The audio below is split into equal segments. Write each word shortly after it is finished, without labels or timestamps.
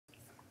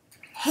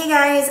Hey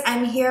guys,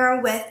 I'm here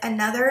with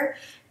another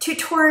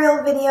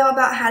tutorial video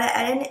about how to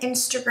edit an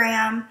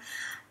Instagram.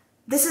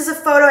 This is a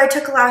photo I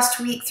took last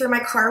week through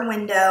my car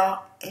window.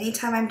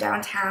 Anytime I'm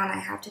downtown, I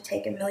have to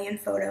take a million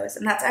photos,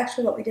 and that's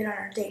actually what we did on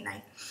our date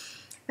night.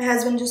 My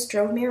husband just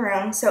drove me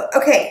around. So,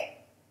 okay,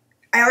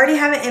 I already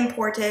have it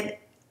imported.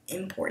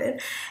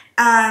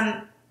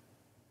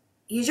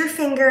 Use your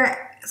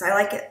finger, because I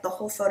like the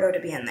whole photo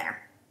to be in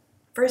there.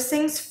 First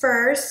things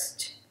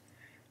first,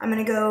 I'm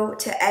going to go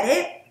to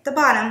edit the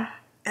bottom,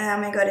 and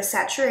I'm going to go to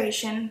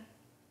saturation.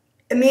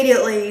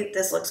 Immediately,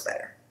 this looks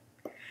better.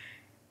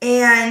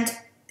 And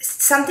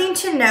something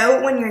to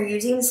note when you're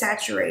using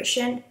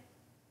saturation,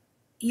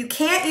 you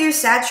can't use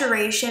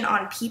saturation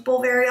on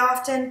people very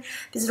often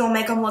because it'll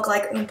make them look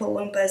like Oompa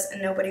Loompas,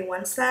 and nobody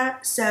wants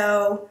that.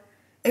 So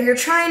if you're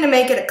trying to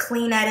make it a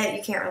clean edit,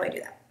 you can't really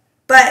do that.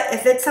 But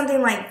if it's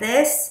something like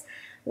this,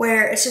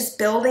 where it's just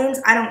buildings,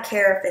 I don't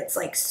care if it's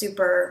like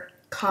super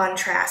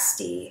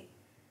contrasty.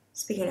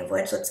 Speaking of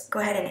which, let's go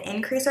ahead and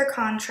increase our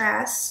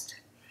contrast.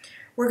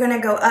 We're going to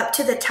go up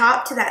to the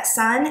top to that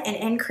sun and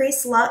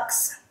increase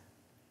lux.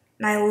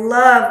 And I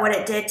love what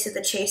it did to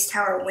the Chase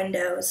Tower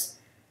windows.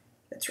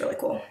 That's really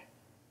cool.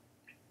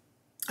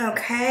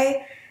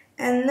 Okay,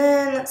 and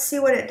then let's see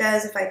what it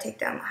does if I take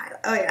down the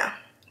highlights. Oh yeah,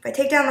 if I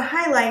take down the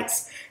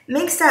highlights, it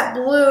makes that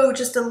blue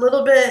just a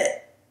little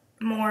bit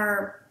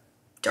more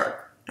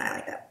dark. I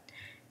like that.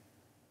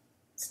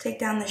 Let's take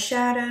down the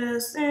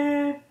shadows.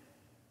 I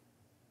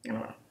don't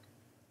know.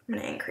 I'm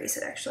going to increase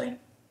it actually.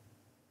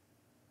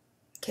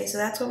 Okay, so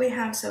that's what we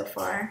have so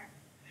far.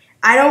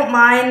 I don't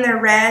mind the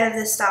red of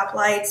the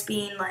stoplights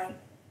being like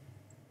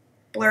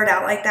blurred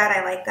out like that.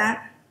 I like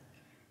that.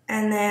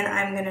 And then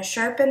I'm going to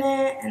sharpen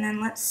it, and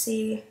then let's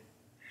see.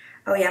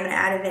 Oh yeah, I'm going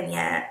to add a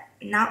vignette.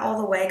 Not all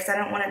the way because I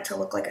don't want it to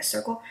look like a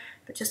circle,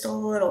 but just a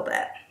little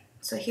bit.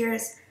 So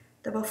here's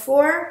the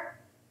before,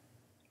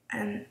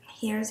 and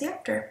here's the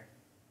after.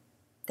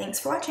 Thanks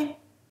for watching.